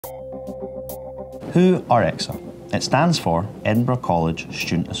Who are EXA? It stands for Edinburgh College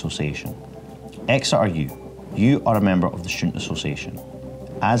Student Association. EXA are you. You are a member of the Student Association,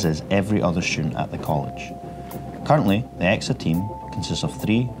 as is every other student at the college. Currently, the EXA team consists of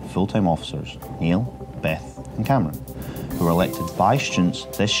 3 full-time officers, Neal, Beth and Cameron, who were elected by students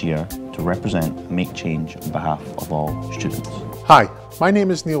this year to represent and make change on behalf of all students. Hi, my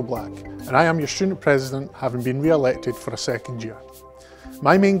name is Neal Black and I am your student president, having been re-elected for a second year.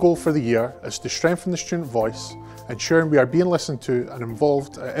 My main goal for the year is to strengthen the student voice, ensuring we are being listened to and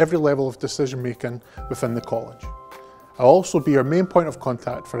involved at every level of decision making within the college. I'll also be your main point of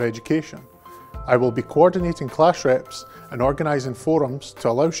contact for education. I will be coordinating class reps and organising forums to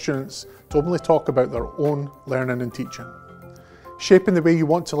allow students to openly talk about their own learning and teaching. Shaping the way you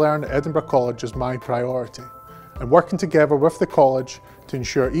want to learn at Edinburgh College is my priority, and working together with the college to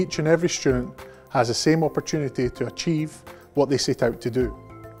ensure each and every student has the same opportunity to achieve what they set out to do.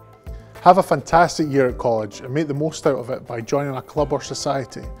 Have a fantastic year at college and make the most out of it by joining a club or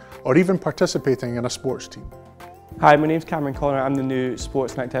society, or even participating in a sports team. Hi, my name's Cameron Connor. I'm the new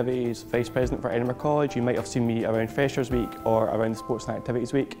Sports and Activities Vice President for Edinburgh College. You might have seen me around Freshers Week or around the Sports and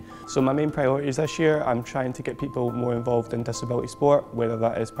Activities Week. So my main priorities this year, I'm trying to get people more involved in disability sport, whether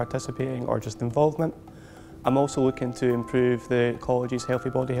that is participating or just involvement. I'm also looking to improve the college's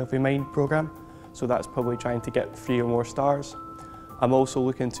Healthy Body, Healthy Mind programme. So that's probably trying to get 3 or more stars. I'm also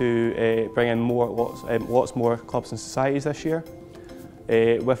looking to bring in lots more clubs and societies this year.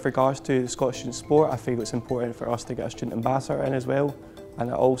 With regards to the Scottish student sport, I feel it's important for us to get a student ambassador in as well.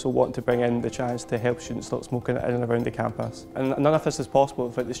 And I also want to bring in the chance to help students stop smoking in and around the campus. And none of this is possible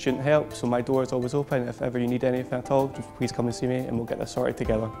without the student help, so my door is always open. If ever you need anything at all, just please come and see me and we'll get this sorted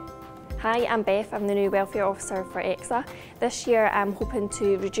together. Hi, I'm Beth. I'm the new Welfare Officer for EXA. This year I'm hoping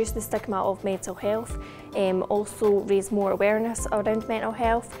to reduce the stigma of mental health, also raise more awareness around mental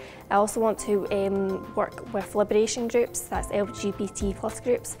health. I also want to work with liberation groups, that's LGBT+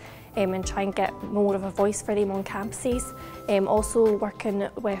 groups, and try and get more of a voice for them on campuses. Also working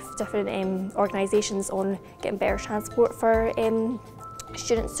with different organisations on getting better transport for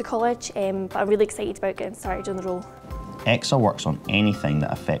students to college, but I'm really excited about getting started on the role. EXA works on anything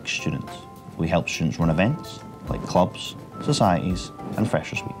that affects students. We help students run events like clubs, societies and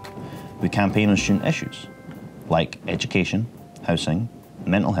Freshers Week. We campaign on student issues like education, housing,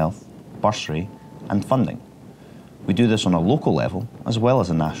 mental health, bursary and funding. We do this on a local level as well as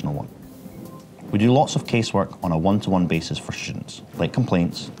a national one. We do lots of casework on a one-to-one basis for students, like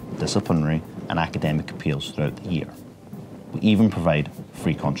complaints, disciplinary and academic appeals throughout the year. We even provide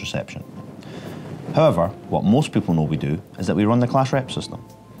free contraception. However, what most people know we do is that we run the class rep system,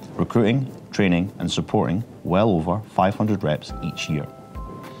 recruiting, training and supporting well over 500 reps each year.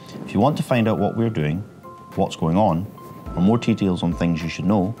 If you want to find out what we're doing, what's going on, or more details on things you should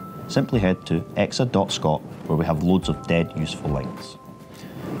know, simply head to exa.scot where we have loads of dead useful links.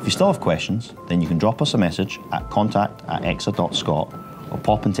 If you still have questions, then you can drop us a message at contact@exa.scot or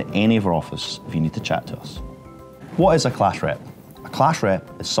pop into any of our offices if you need to chat to us. What is a class rep? A class rep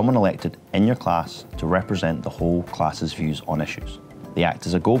is someone elected in your class to represent the whole class's views on issues. They act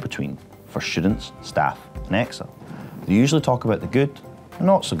as a go-between for students, staff and EXA. They usually talk about the good and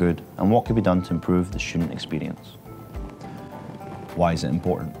not so good and what can be done to improve the student experience. Why is it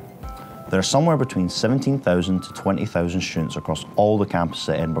important? There are somewhere between 17,000 to 20,000 students across all the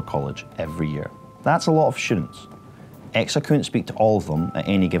campuses at Edinburgh College every year. That's a lot of students. EXA couldn't speak to all of them at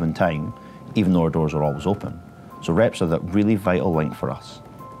any given time, even though our doors are always open. So reps are that really vital link for us.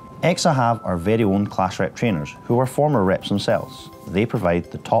 EXA have our very own class rep trainers who are former reps themselves. They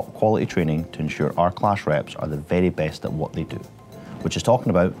provide the top quality training to ensure our class reps are the very best at what they do, which is talking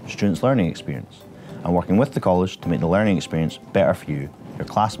about students' learning experience and working with the college to make the learning experience better for you, your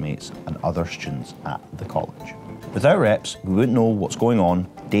classmates and other students at the college. Without reps, we wouldn't know what's going on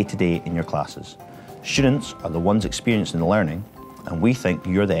day to day in your classes. Students are the ones experiencing the learning, and we think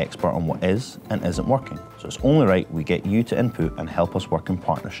you're the expert on what is and isn't working. So it's only right we get you to input and help us work in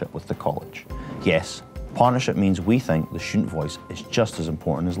partnership with the college. Yes, partnership means we think the student voice is just as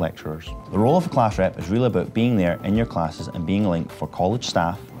important as lecturers. The role of a class rep is really about being there in your classes and being a link for college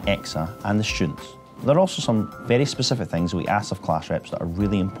staff, EXA and the students. There are also some very specific things we ask of class reps that are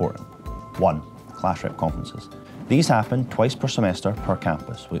really important. 1. Class rep conferences. These happen twice per semester per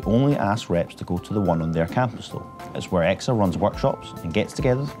campus. We only ask reps to go to the one on their campus though. It's where EXA runs workshops and gets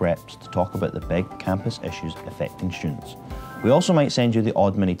together with reps to talk about the big campus issues affecting students. We also might send you the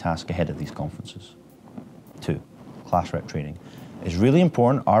odd mini task ahead of these conferences. 2. Class rep training. It's really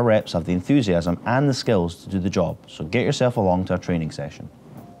important our reps have the enthusiasm and the skills to do the job, so get yourself along to a training session.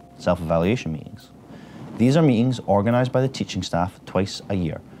 Self-evaluation meetings. These are meetings organised by the teaching staff twice a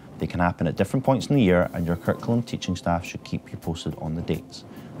year They can happen at different points in the year, and your curriculum teaching staff should keep you posted on the dates.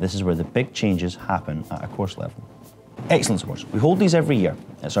 This is where the big changes happen at a course level. Excellence Awards. We hold these every year.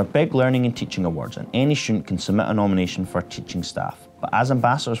 It's our big learning and teaching awards, and any student can submit a nomination for teaching staff. But as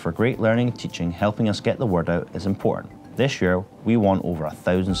ambassadors for great learning and teaching, helping us get the word out is important. This year, we won over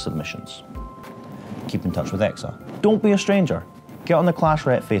 1,000 submissions. Keep in touch with EXA. Don't be a stranger. Get on the Class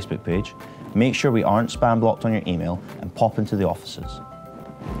Rep Facebook page, make sure we aren't spam blocked on your email, and pop into the offices.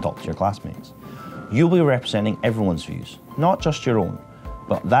 Talk to your classmates. You'll be representing everyone's views, not just your own,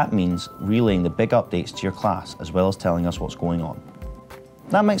 but that means relaying the big updates to your class as well as telling us what's going on.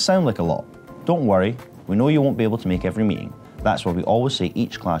 That might sound like a lot. Don't worry, we know you won't be able to make every meeting. That's why we always say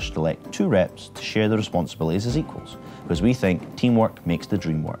each class should elect 2 reps to share the responsibilities as equals, because we think teamwork makes the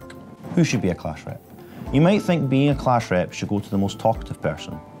dream work. Who should be a class rep? You might think being a class rep should go to the most talkative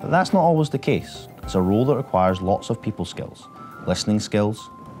person, but that's not always the case. It's a role that requires lots of people skills. Listening skills,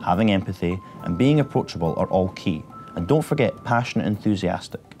 having empathy, and being approachable are all key. And don't forget, passionate and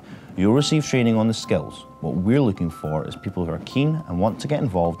enthusiastic. You'll receive training on the skills. What we're looking for is people who are keen and want to get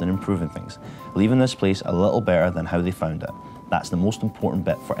involved in improving things, leaving this place a little better than how they found it. That's the most important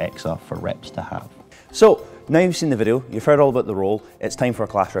bit for EXA for reps to have. So, now you've seen the video, you've heard all about the role, it's time for a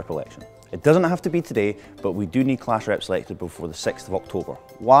class rep election. It doesn't have to be today, but we do need class reps selected before the 6th of October.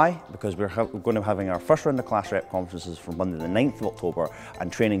 Why? Because we're going to be having our first round of class rep conferences from Monday the 9th of October and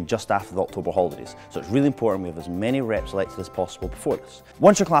training just after the October holidays. So it's really important we have as many reps elected as possible before this.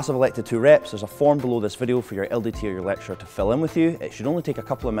 Once your class have elected 2 reps, there's a form below this video for your LDT or your lecturer to fill in with you. It should only take a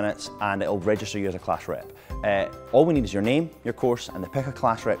couple of minutes and it'll register you as a class rep. All we need is your name, your course, and the pick a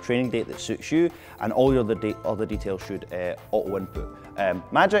class rep training date that suits you, and all your other details should auto input.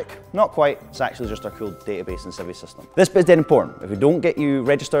 Magic? Not quite, it's actually just our cool database and civvy system. This bit is dead important. If we don't get you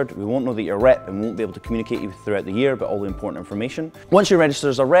registered, we won't know that you're a rep and won't be able to communicate you throughout the year about all the important information. Once you're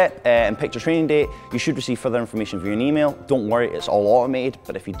registered as a rep and picked your training date, you should receive further information via an email. Don't worry, it's all automated,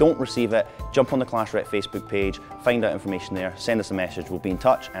 but if you don't receive it, jump on the Class Rep Facebook page, find out information there, send us a message, we'll be in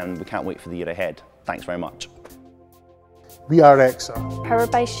touch, and we can't wait for the year ahead. Thanks very much. We are EXA.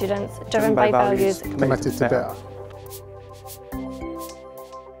 Powered by students, driven by values, committed to better.